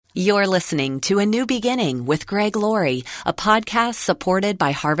You're listening to A New Beginning with Greg Laurie, a podcast supported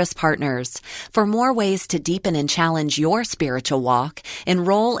by Harvest Partners. For more ways to deepen and challenge your spiritual walk,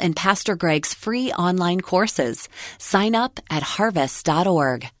 enroll in Pastor Greg's free online courses. Sign up at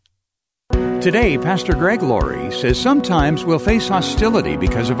harvest.org. Today, Pastor Greg Laurie says sometimes we'll face hostility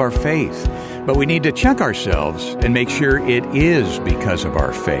because of our faith, but we need to check ourselves and make sure it is because of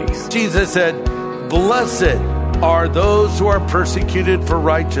our faith. Jesus said, "Blessed are those who are persecuted for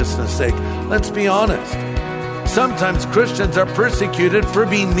righteousness' sake." Let's be honest. Sometimes Christians are persecuted for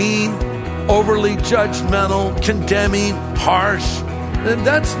being mean, overly judgmental, condemning, harsh. And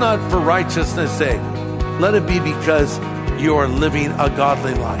that's not for righteousness' sake. Let it be because you are living a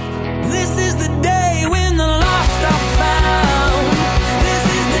godly life. This is the day when the lost are found. This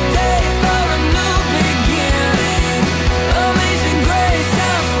is the day for a new beginning. Amazing grace,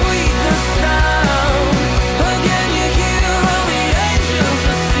 how sweet the sound. Again you hear all the angels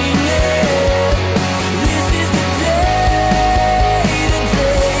are singing. This is the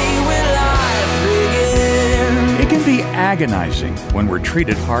day when life begins. It can be agonizing when we're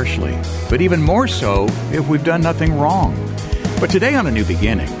treated harshly, but even more so if we've done nothing wrong. But today on A New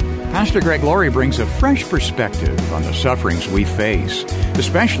Beginning, Pastor Greg Laurie brings a fresh perspective on the sufferings we face,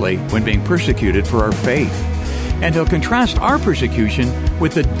 especially when being persecuted for our faith. And he'll contrast our persecution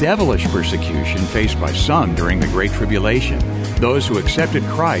with the devilish persecution faced by some during the Great Tribulation, those who accepted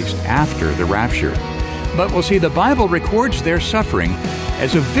Christ after the rapture. But we'll see the Bible records their suffering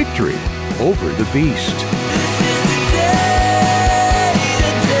as a victory over the beast.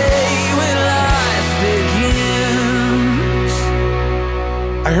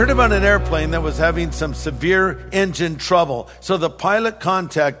 I heard about an airplane that was having some severe engine trouble. So the pilot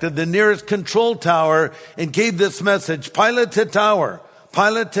contacted the nearest control tower and gave this message: "Pilot to tower,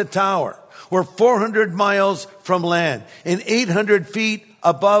 pilot to tower. We're 400 miles from land and 800 feet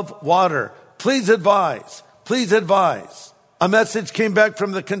above water. Please advise, please advise." A message came back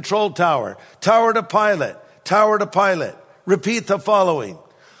from the control tower: "Tower to pilot, tower to pilot. Repeat the following: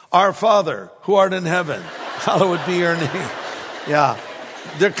 Our Father, who art in heaven, hallowed be your name." Yeah.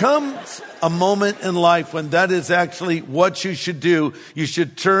 There comes a moment in life when that is actually what you should do. You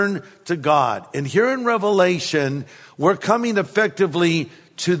should turn to God. And here in Revelation, we're coming effectively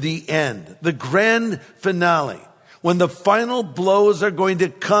to the end, the grand finale, when the final blows are going to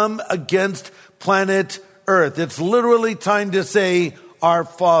come against planet Earth. It's literally time to say, "Our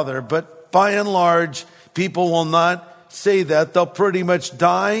Father." But by and large, people will not say that. They'll pretty much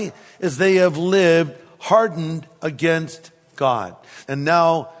die as they have lived hardened against God. And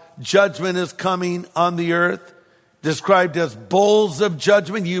now judgment is coming on the earth, described as bowls of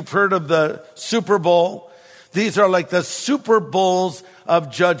judgment. You've heard of the Super Bowl. These are like the Super Bowls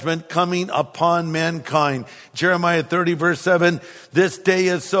of judgment coming upon mankind. Jeremiah 30 verse 7, "This day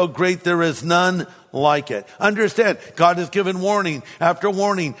is so great, there is none like it." Understand, God has given warning after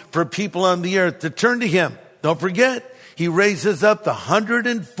warning for people on the earth to turn to Him. Don't forget, He raises up the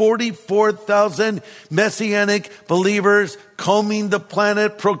 144,000 Messianic believers combing the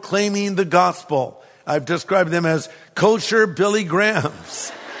planet, proclaiming the gospel. I've described them as kosher Billy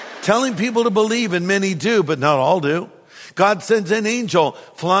Grahams, telling people to believe, and many do, but not all do. God sends an angel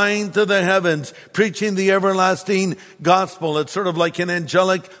flying to the heavens, preaching the everlasting gospel. It's sort of like an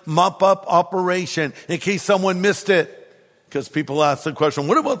angelic mop-up operation in case someone missed it. Because people ask the question,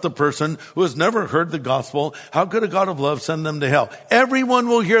 what about the person who has never heard the gospel? How could a God of love send them to hell? Everyone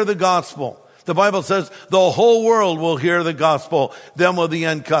will hear the gospel. The Bible says the whole world will hear the gospel. Then will the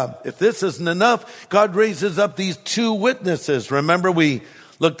end come. If this isn't enough, God raises up these two witnesses. Remember, we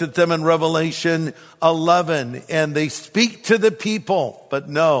looked at them in Revelation 11, and they speak to the people. But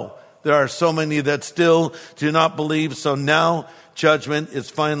no, there are so many that still do not believe. So now judgment is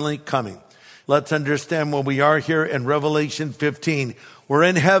finally coming. Let's understand where we are here in Revelation 15. We're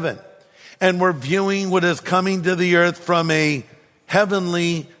in heaven, and we're viewing what is coming to the earth from a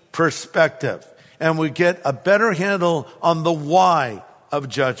heavenly perspective. And we get a better handle on the why of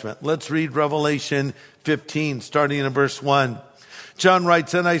judgment. Let's read Revelation 15, starting in verse 1. John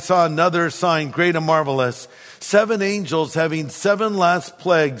writes, "And I saw another sign, great and marvelous, 7 angels having 7 last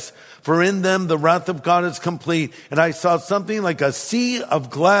plagues, for in them the wrath of God is complete. And I saw something like a sea of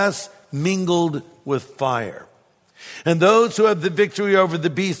glass mingled with fire. And those who have the victory over the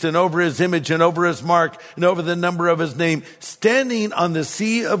beast and over his image and over his mark and over the number of his name, standing on the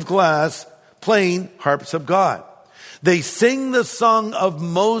sea of glass, playing harps of God. They sing the song of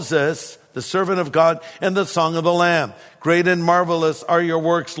Moses, the servant of God, and the song of the Lamb. Great and marvelous are your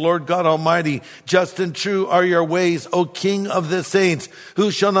works, Lord God Almighty. Just and true are your ways, O King of the saints. Who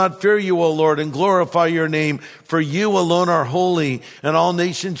shall not fear you, O Lord, and glorify your name? For you alone are holy, and all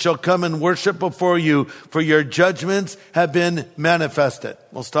nations shall come and worship before you, for your judgments have been manifested.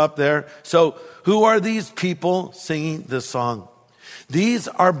 We'll stop there. So who are these people singing this song? These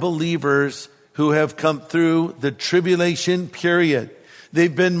are believers who have come through the tribulation period.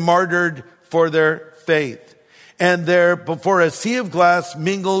 They've been martyred for their faith. And they're before a sea of glass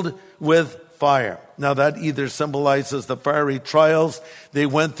mingled with fire. Now that either symbolizes the fiery trials they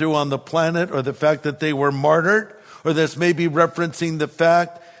went through on the planet, or the fact that they were martyred, or this may be referencing the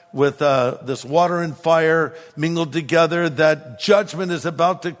fact with this water and fire mingled together that judgment is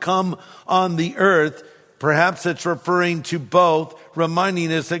about to come on the earth. Perhaps it's referring to both,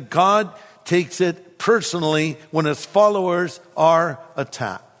 reminding us that God takes it personally when his followers are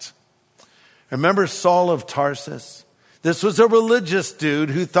attacked. Remember Saul of Tarsus? This was a religious dude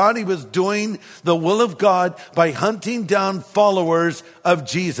who thought he was doing the will of God by hunting down followers of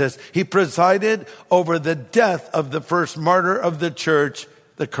Jesus. He presided over the death of the first martyr of the church,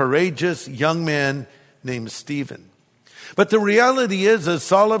 the courageous young man named Stephen. But the reality is that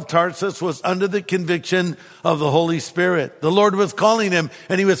Saul of Tarsus was under the conviction of the Holy Spirit. The Lord was calling him,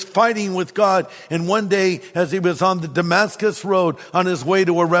 and he was fighting with God. And one day, as he was on the Damascus road on his way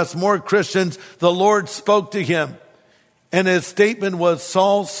to arrest more Christians, the Lord spoke to him. And his statement was,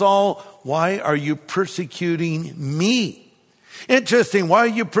 Saul, Saul, why are you persecuting me? Interesting. Why are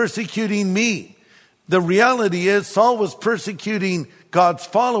you persecuting me? The reality is Saul was persecuting God's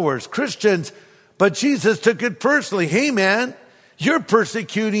followers, Christians. But Jesus took it personally. Hey, man, you're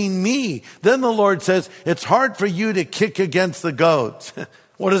persecuting me. Then the Lord says, it's hard for you to kick against the goads.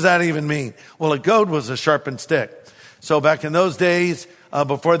 What does that even mean? Well, a goad was a sharpened stick. So back in those days,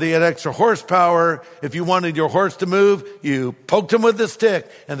 before they had extra horsepower, if you wanted your horse to move, you poked them with the stick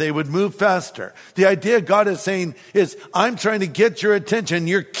and they would move faster. The idea God is saying is, I'm trying to get your attention.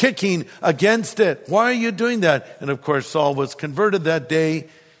 You're kicking against it. Why are you doing that? And of course, Saul was converted that day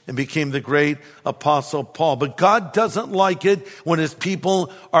and became the great apostle Paul. But God doesn't like it when his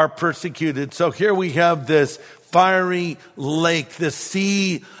people are persecuted. So here we have this fiery lake, the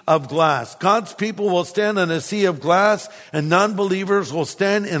sea of glass. God's people will stand in a sea of glass, and non-believers will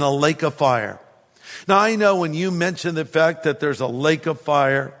stand in a lake of fire. Now, I know when you mention the fact that there's a lake of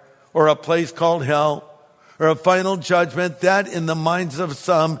fire, or a place called hell, or a final judgment, that in the minds of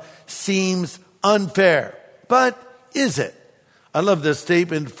some seems unfair. But is it? I love this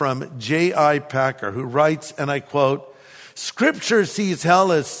statement from J.I. Packer, who writes, and I quote, Scripture sees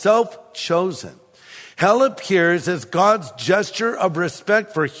hell as self-chosen. Hell appears as God's gesture of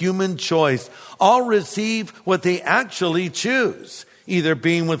respect for human choice. All receive what they actually choose, either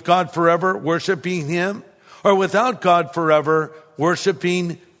being with God forever, worshiping him, or without God forever,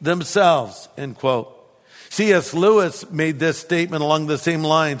 worshiping themselves, end quote. C.S. Lewis made this statement along the same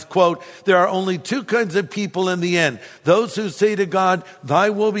lines, quote, there are only two kinds of people in the end, those who say to God, thy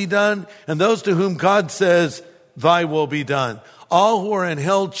will be done, and those to whom God says, thy will be done. All who are in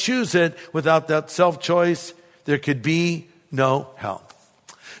hell choose it. Without that self-choice, there could be no hell.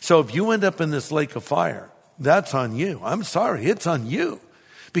 So if you end up in this lake of fire, that's on you. I'm sorry, it's on you.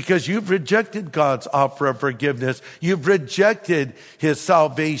 Because you've rejected God's offer of forgiveness. You've rejected his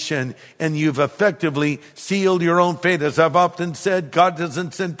salvation, and you've effectively sealed your own fate. As I've often said, God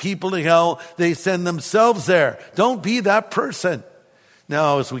doesn't send people to hell. They send themselves there. Don't be that person.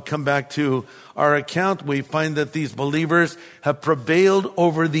 Now, as we come back to our account, we find that these believers have prevailed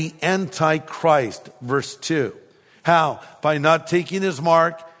over the Antichrist. Verse 2. How? By not taking his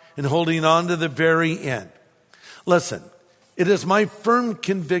mark and holding on to the very end. Listen. It is my firm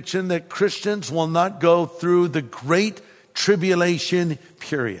conviction that Christians will not go through the great tribulation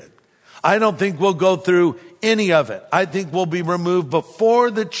period. I don't think we'll go through any of it. I think we'll be removed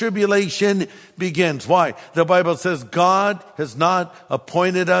before the tribulation begins. Why? The Bible says God has not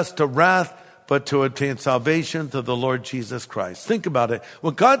appointed us to wrath, but to obtain salvation through the Lord Jesus Christ. Think about it.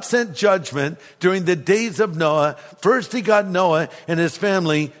 When God sent judgment during the days of Noah, first he got Noah and his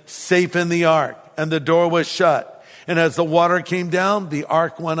family safe in the ark, and the door was shut. And as the water came down, the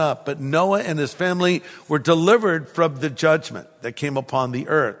ark went up. But Noah and his family were delivered from the judgment that came upon the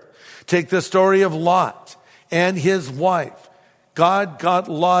earth. Take the story of Lot and his wife. God got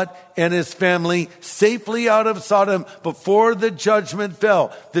Lot and his family safely out of Sodom before the judgment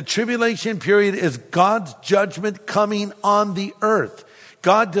fell. The tribulation period is God's judgment coming on the earth.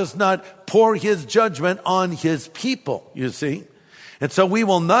 God does not pour his judgment on his people, you see. And so we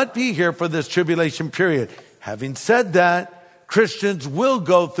will not be here for this tribulation period. Having said that, Christians will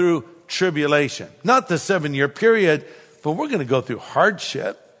go through tribulation. Not the 7-year period, but we're going to go through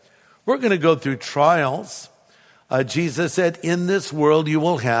hardship. We're going to go through trials. Jesus said, in this world you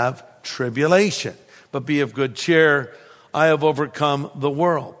will have tribulation, but be of good cheer. I have overcome the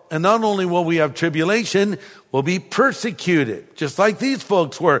world. And not only will we have tribulation, we'll be persecuted, just like these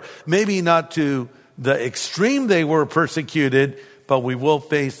folks were. Maybe not to the extreme they were persecuted, but we will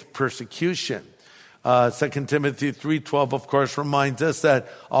face persecution. 2 Timothy 3:12, of course, reminds us that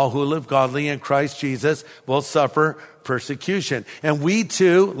all who live godly in Christ Jesus will suffer persecution. And we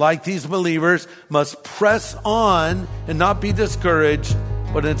too, like these believers, must press on and not be discouraged,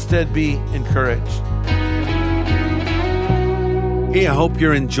 but instead be encouraged. Hey, I hope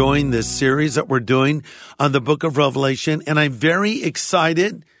you're enjoying this series that we're doing on the book of Revelation. And I'm very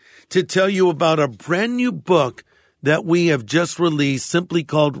excited to tell you about a brand new book that we have just released, simply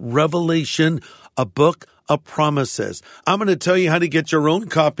called Revelation, a book of promises. I'm going to tell you how to get your own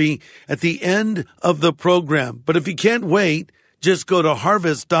copy at the end of the program. But if you can't wait, just go to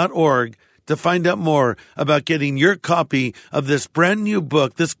harvest.org to find out more about getting your copy of this brand new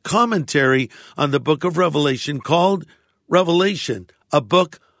book, this commentary on the book of Revelation called Revelation, a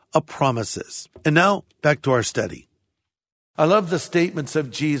book of promises. And now, back to our study. I love the statements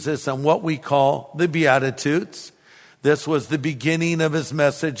of Jesus on what we call the Beatitudes. This was the beginning of his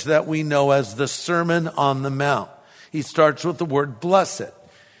message that we know as the Sermon on the Mount. He starts with the word blessed.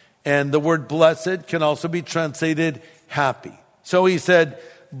 And the word blessed can also be translated happy. So he said,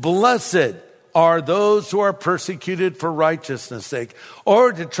 blessed are those who are persecuted for righteousness' sake.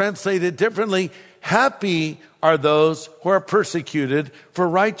 Or to translate it differently, happy are those who are persecuted for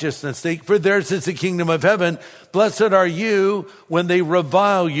righteousness' sake, for theirs is the kingdom of heaven. Blessed are you when they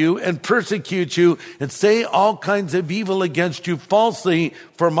revile you and persecute you and say all kinds of evil against you falsely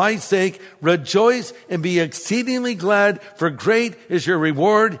for my sake. Rejoice and be exceedingly glad, for great is your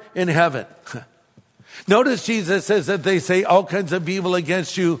reward in heaven. Notice Jesus says that they say all kinds of evil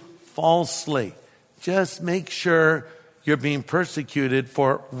against you falsely. Just make sure you're being persecuted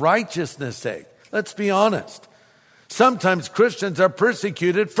for righteousness' sake. Let's be honest. Sometimes Christians are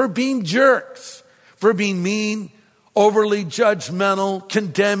persecuted for being jerks, for being mean, overly judgmental,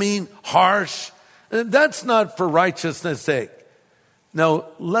 condemning, harsh. And that's not for righteousness' sake. No,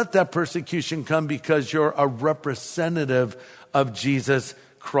 let that persecution come because you're a representative of Jesus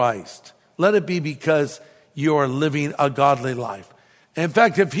Christ. Let it be because you are living a godly life. In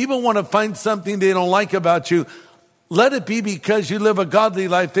fact, if people want to find something they don't like about you, let it be because you live a godly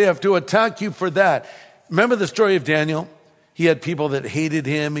life. They have to attack you for that. Remember the story of Daniel? He had people that hated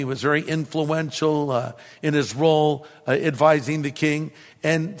him. He was very influential in his role advising the king.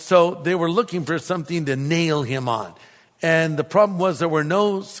 And so they were looking for something to nail him on. And the problem was there were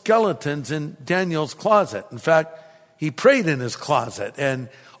no skeletons in Daniel's closet. In fact, he prayed in his closet and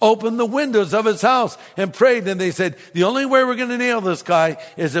opened the windows of his house and prayed. And they said, the only way we're going to nail this guy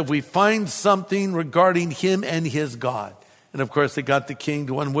is if we find something regarding him and his God. And of course, they got the king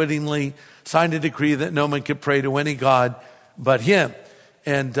to unwittingly sign a decree that no one could pray to any God but him.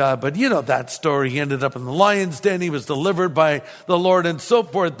 And but you know that story. He ended up in the lion's den. He was delivered by the Lord and so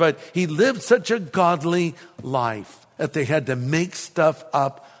forth. But he lived such a godly life that they had to make stuff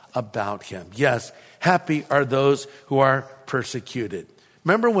up about him. Yes, happy are those who are persecuted.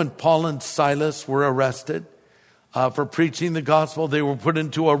 Remember when Paul and Silas were arrested for preaching the gospel? They were put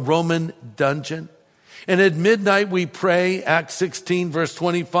into a Roman dungeon. And at midnight we pray, Acts 16, verse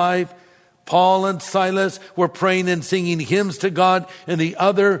 25, Paul and Silas were praying and singing hymns to God, and the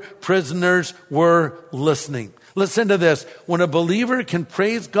other prisoners were listening. Listen to this. When a believer can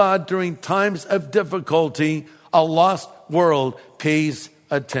praise God during times of difficulty, a lost world pays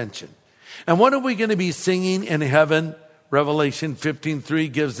attention. And what are we going to be singing in heaven? Revelation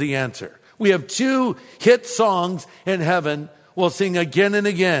 15:3 gives the answer. We have 2 hit songs in heaven we'll sing again and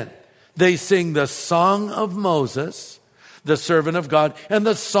again. They sing the song of Moses, the servant of God, and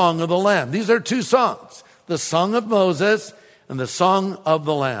the song of the Lamb. These are 2 songs, the song of Moses and the song of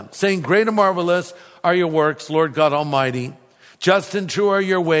the Lamb, saying, great and marvelous are your works, Lord God Almighty. Just and true are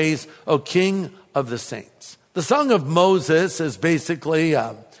your ways, O King of the saints. The song of Moses is basically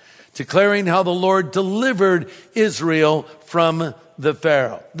declaring how the Lord delivered Israel from the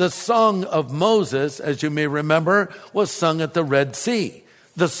Pharaoh. The song of Moses, as you may remember, was sung at the Red Sea.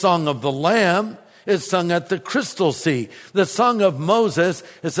 The song of the Lamb is sung at the Crystal Sea. The song of Moses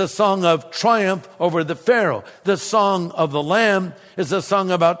is a song of triumph over the Pharaoh. The song of the Lamb is a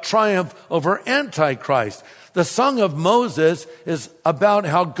song about triumph over Antichrist. The song of Moses is about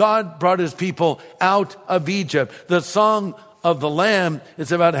how God brought his people out of Egypt. The song of the Lamb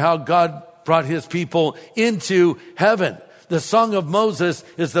is about how God brought his people into heaven. The Song of Moses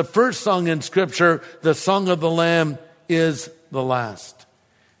is the first song in Scripture. The Song of the Lamb is the last.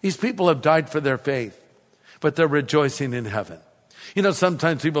 These people have died for their faith, but they're rejoicing in heaven. You know,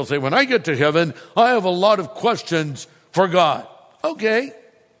 sometimes people say, when I get to heaven, I have a lot of questions for God. Okay,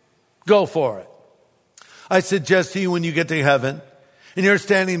 go for it. I suggest to you when you get to heaven and you're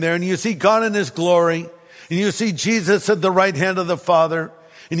standing there and you see God in his glory and you see Jesus at the right hand of the Father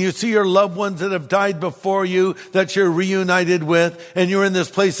and you see your loved ones that have died before you that you're reunited with and you're in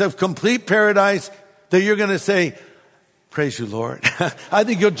this place of complete paradise, that you're going to say, praise you, Lord. I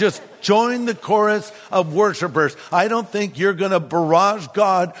think you'll just join the chorus of worshipers. I don't think you're going to barrage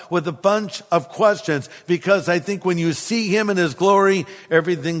God with a bunch of questions, because I think when you see him in his glory,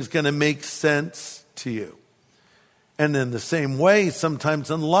 everything's going to make sense to you. And in the same way, sometimes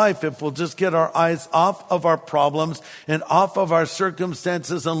in life, if we'll just get our eyes off of our problems and off of our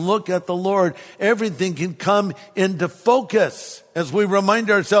circumstances and look at the Lord, everything can come into focus as we remind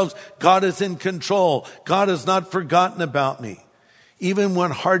ourselves, God is in control. God has not forgotten about me. Even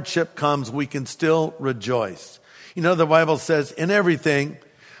when hardship comes, we can still rejoice. You know, the Bible says, in everything,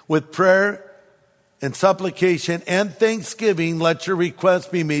 with prayer and supplication and thanksgiving, let your requests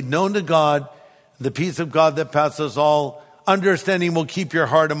be made known to God. The peace of God that passes all understanding will keep your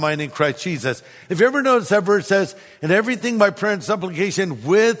heart and mind in Christ Jesus. If you ever notice that verse says, in everything by prayer and supplication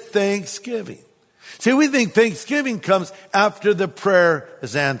with thanksgiving. See, we think thanksgiving comes after the prayer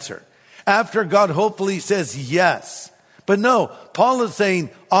is answered, after God hopefully says yes. But no, Paul is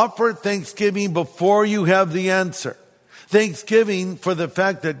saying, offer thanksgiving before you have the answer. Thanksgiving for the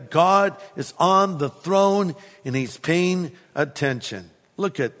fact that God is on the throne and he's paying attention.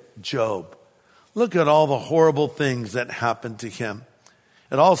 Look at Job. Look at all the horrible things that happened to him.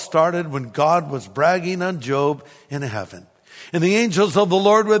 It all started when God was bragging on Job in heaven. And the angels of the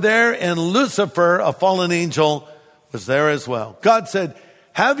Lord were there, and Lucifer, a fallen angel, was there as well. God said,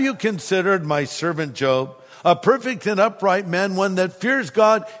 have you considered my servant Job, a perfect and upright man, one that fears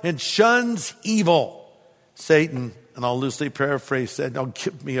God and shuns evil? Satan, and I'll loosely paraphrase, said, "Now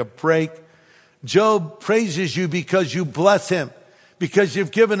give me a break. Job praises you because you bless him, because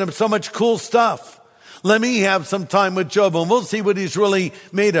you've given him so much cool stuff. Let me have some time with Job and we'll see what he's really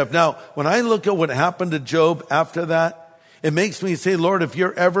made of." Now, when I look at what happened to Job after that, it makes me say, Lord, if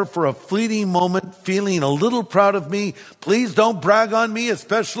you're ever for a fleeting moment feeling a little proud of me, please don't brag on me,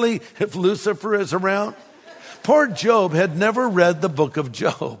 especially if Lucifer is around. Poor Job had never read the book of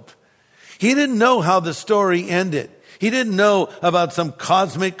Job. He didn't know how the story ended. He didn't know about some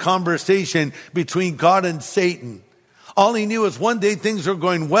cosmic conversation between God and Satan. All he knew is one day things were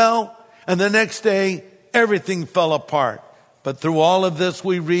going well, and the next day everything fell apart. But through all of this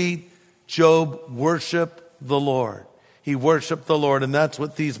we read, Job worshiped the Lord. He worshiped the Lord, and that's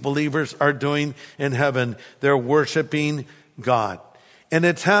what these believers are doing in heaven. They're worshiping God. And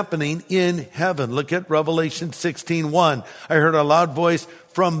it's happening in heaven. Look at Revelation 16:1. I heard a loud voice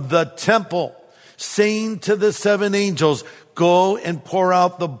from the temple saying to the seven angels, go and pour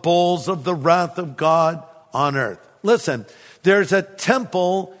out the bowls of the wrath of God on earth. Listen, there's a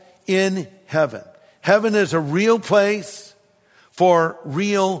temple in heaven. Heaven is a real place for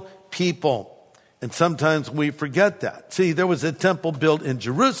real people. And sometimes we forget that. See, there was a temple built in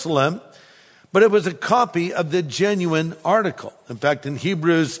Jerusalem, but it was a copy of the genuine article. In fact, in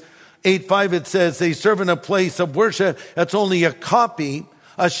Hebrews 8:5, it says they serve in a place of worship that's only a copy,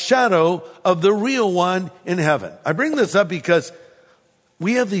 a shadow of the real one in heaven. I bring this up because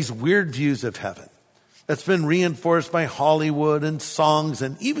we have these weird views of heaven that's been reinforced by Hollywood and songs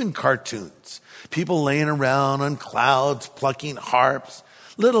and even cartoons. People laying around on clouds, plucking harps,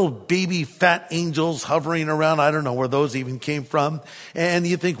 little baby fat angels hovering around. I don't know where those even came from. And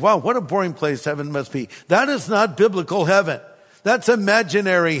you think, wow, what a boring place heaven must be. That is not biblical heaven. That's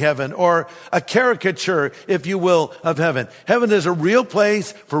imaginary heaven, or a caricature, if you will, of heaven. Heaven is a real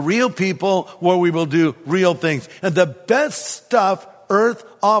place for real people where we will do real things. And the best stuff earth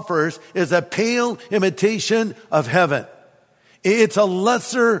offers is a pale imitation of heaven. It's a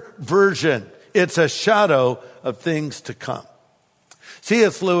lesser version. It's a shadow of things to come.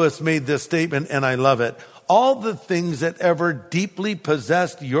 C.S. Lewis made this statement, and I love it. All the things that ever deeply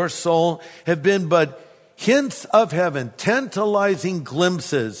possessed your soul have been but hints of heaven, tantalizing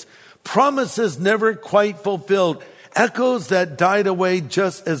glimpses, promises never quite fulfilled, echoes that died away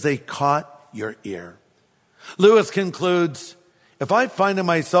just as they caught your ear. Lewis concludes, if I find in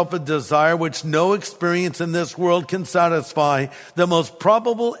myself a desire which no experience in this world can satisfy, the most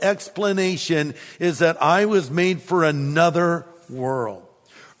probable explanation is that I was made for another world.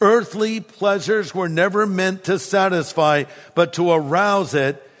 Earthly pleasures were never meant to satisfy, but to arouse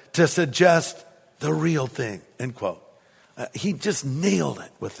it, to suggest the real thing, end quote. He just nailed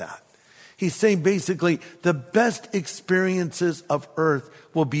it with that. He's saying basically the best experiences of earth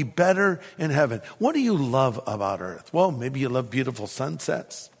will be better in heaven. What do you love about earth? Well, maybe you love beautiful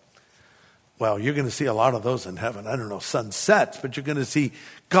sunsets. Well, you're going to see a lot of those in heaven. I don't know, sunsets, but you're going to see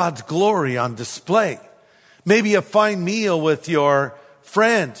God's glory on display. Maybe a fine meal with your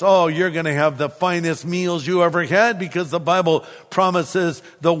friends. Oh, you're going to have the finest meals you ever had because the Bible promises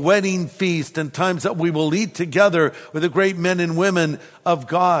the wedding feast and times that we will eat together with the great men and women of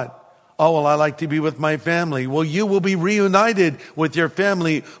God. Oh, well, I like to be with my family. Well, you will be reunited with your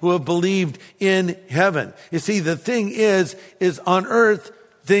family who have believed in heaven. You see, the thing is on earth,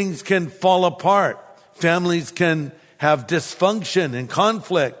 things can fall apart. Families can have dysfunction and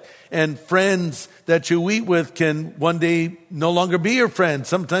conflict, and friends that you eat with can one day no longer be your friend,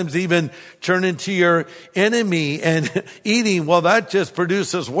 sometimes even turn into your enemy. And eating, well, that just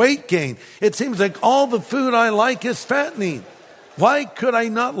produces weight gain. It seems like all the food I like is fattening. Why could I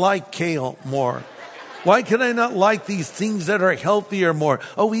not like kale more? Why could I not like these things that are healthier more?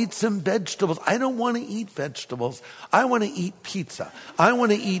 Oh, eat some vegetables. I don't want to eat vegetables. I want to eat pizza. I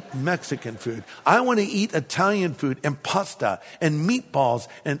want to eat Mexican food. I want to eat Italian food and pasta and meatballs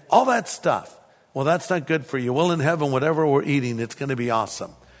and all that stuff. Well, that's not good for you. Well, in heaven, whatever we're eating, it's going to be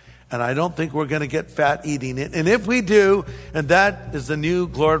awesome. And I don't think we're going to get fat eating it. And if we do, and that is the new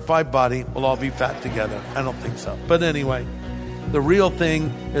glorified body, we'll all be fat together. I don't think so. But anyway, the real thing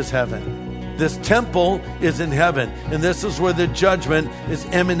is heaven. This temple is in heaven, and this is where the judgment is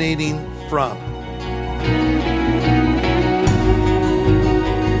emanating from.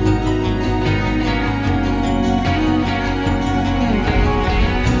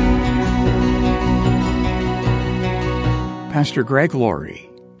 Pastor Greg Laurie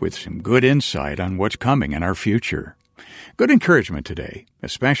with some good insight on what's coming in our future. Good encouragement today,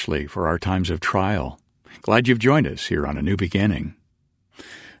 especially for our times of trial. Glad you've joined us here on A New Beginning.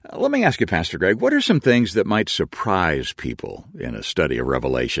 Let me ask you, Pastor Greg, what are some things that might surprise people in a study of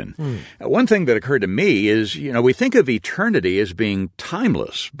Revelation? One thing that occurred to me is, we think of eternity as being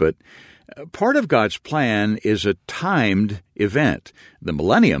timeless, but part of God's plan is a timed event. The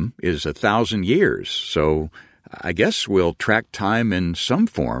millennium is 1,000 years, so I guess we'll track time in some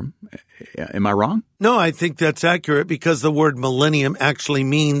form. Am I wrong? No, I think that's accurate because the word millennium actually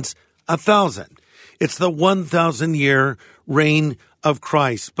means 1,000. It's the 1,000-year reign of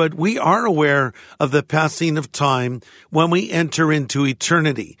Christ. But we are aware of the passing of time when we enter into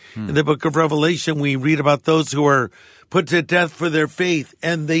eternity. In the book of Revelation, we read about those who are put to death for their faith,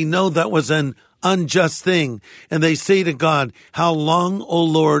 and they know that was an unjust thing. And they say to God, "How long, O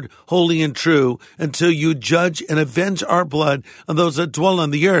Lord, holy and true, until you judge and avenge our blood on those that dwell on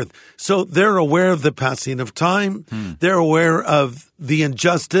the earth?" So they're aware of the passing of time. They're aware of the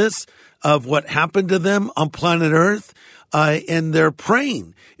injustice of what happened to them on planet Earth, and they're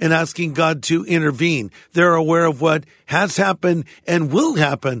praying and asking God to intervene. They're aware of what has happened and will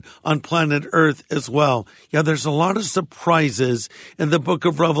happen on planet Earth as well. Yeah, there's a lot of surprises in the book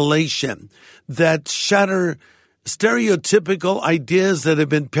of Revelation that shatter stereotypical ideas that have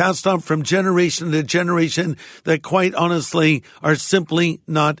been passed on from generation to generation that quite honestly are simply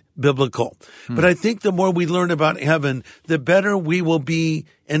not biblical. But I think the more we learn about heaven, the better we will be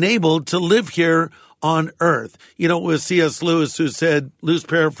enabled to live here on earth. It was C.S. Lewis who said, loose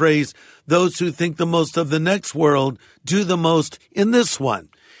paraphrase, those who think the most of the next world do the most in this one.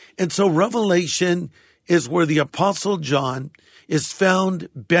 And so Revelation is where the Apostle John is found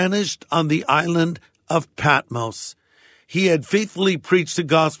banished on the island of Patmos. He had faithfully preached the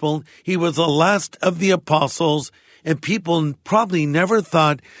gospel. He was the last of the apostles, and people probably never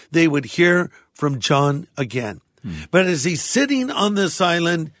thought they would hear from John again. But as he's sitting on this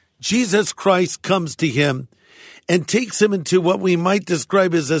island, Jesus Christ comes to him and takes him into what we might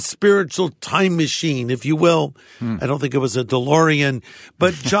describe as a spiritual time machine, if you will. I don't think it was a DeLorean,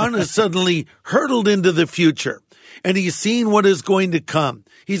 but John is suddenly hurtled into the future, and he's seen what is going to come.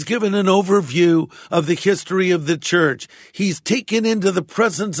 He's given an overview of the history of the church. He's taken into the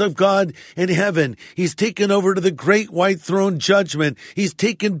presence of God in heaven. He's taken over to the great white throne judgment. He's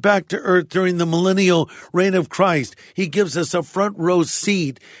taken back to earth during the millennial reign of Christ. He gives us a front row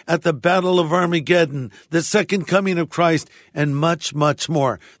seat at the Battle of Armageddon, the second coming of Christ, and much, much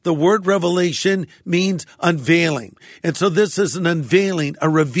more. The word revelation means unveiling. And so this is an unveiling, a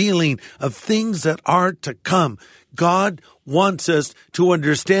revealing of things that are to come. God wants us to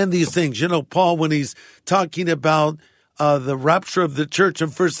understand these things. Paul, when he's talking about the rapture of the church in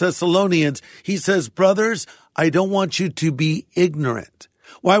 1 Thessalonians, he says, brothers, I don't want you to be ignorant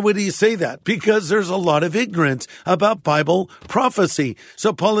Why would he say that? Because there's a lot of ignorance about Bible prophecy.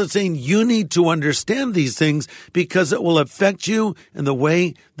 So Paul is saying you need to understand these things because it will affect you in the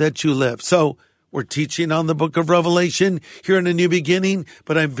way that you live. So we're teaching on the book of Revelation here in A New Beginning,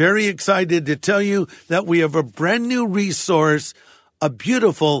 but I'm very excited to tell you that we have a brand new resource, a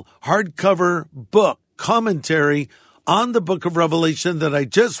beautiful hardcover book, commentary on the book of Revelation that I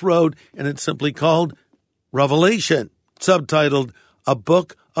just wrote, and it's simply called Revelation, subtitled A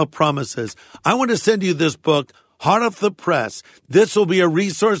Book of Promises. I want to send you this book hot off the press. This will be a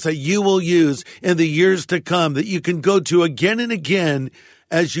resource that you will use in the years to come, that you can go to again and again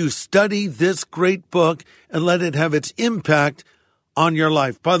as you study this great book and let it have its impact on your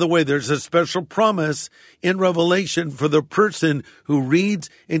life. By the way, there's a special promise in Revelation for the person who reads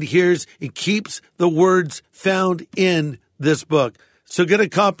and hears and keeps the words found in this book. So get a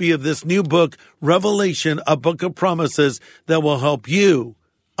copy of this new book, Revelation, A Book of Promises, that will help you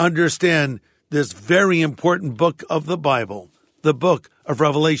understand this very important book of the Bible, the book of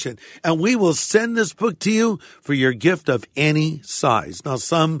Revelation. And we will send this book to you for your gift of any size. Now,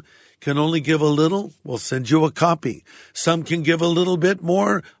 some can only give a little. We'll send you a copy. Some can give a little bit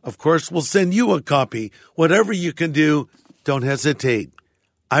more. Of course, we'll send you a copy. Whatever you can do, don't hesitate.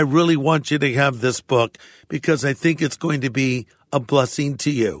 I really want you to have this book because I think it's going to be a blessing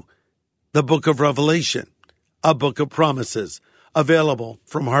to you. The book of Revelation, A Book of Promises, available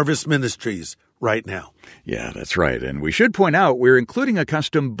from Harvest Ministries right now. Yeah, that's right. And we should point out we're including a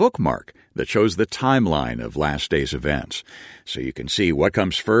custom bookmark that shows the timeline of last day's events. So you can see what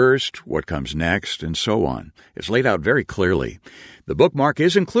comes first, what comes next, and so on. It's laid out very clearly. The bookmark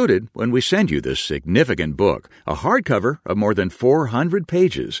is included when we send you this significant book, a hardcover of more than 400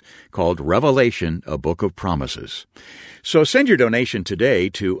 pages called Revelation, A Book of Promises. So send your donation today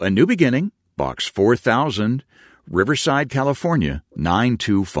to A New Beginning, Box 4000, Riverside, California,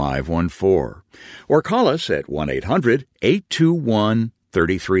 92514. Or call us at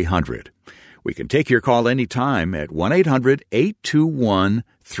 1-800-821-3300. We can take your call anytime at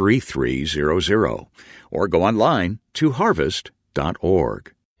 1-800-821-3300. Or go online to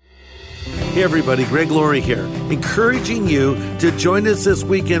harvest.org. Hey everybody, Greg Laurie here, encouraging you to join us this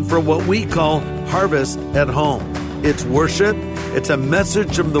weekend for what we call Harvest at Home. It's worship. It's a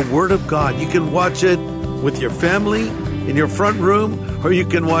message from the Word of God. You can watch it with your family, in your front room, or you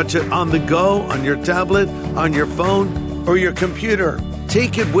can watch it on the go, on your tablet, on your phone, or your computer.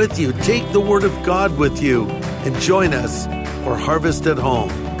 Take it with you. Take the Word of God with you and join us for Harvest at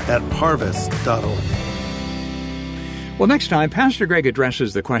Home at harvest.org. Well, next time, Pastor Greg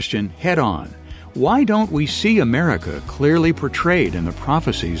addresses the question head on. Why don't we see America clearly portrayed in the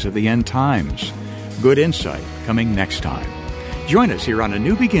prophecies of the end times? Good insight coming next time. Join us here on A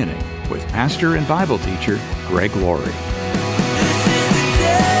New Beginning with pastor and Bible teacher Greg Laurie. This is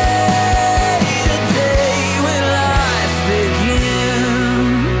the day when life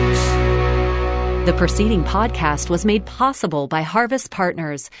begins. The preceding podcast was made possible by Harvest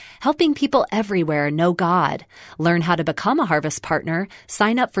Partners, helping people everywhere know God. Learn how to become a Harvest Partner,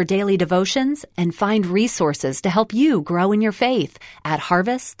 sign up for daily devotions, and find resources to help you grow in your faith at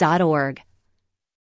harvest.org.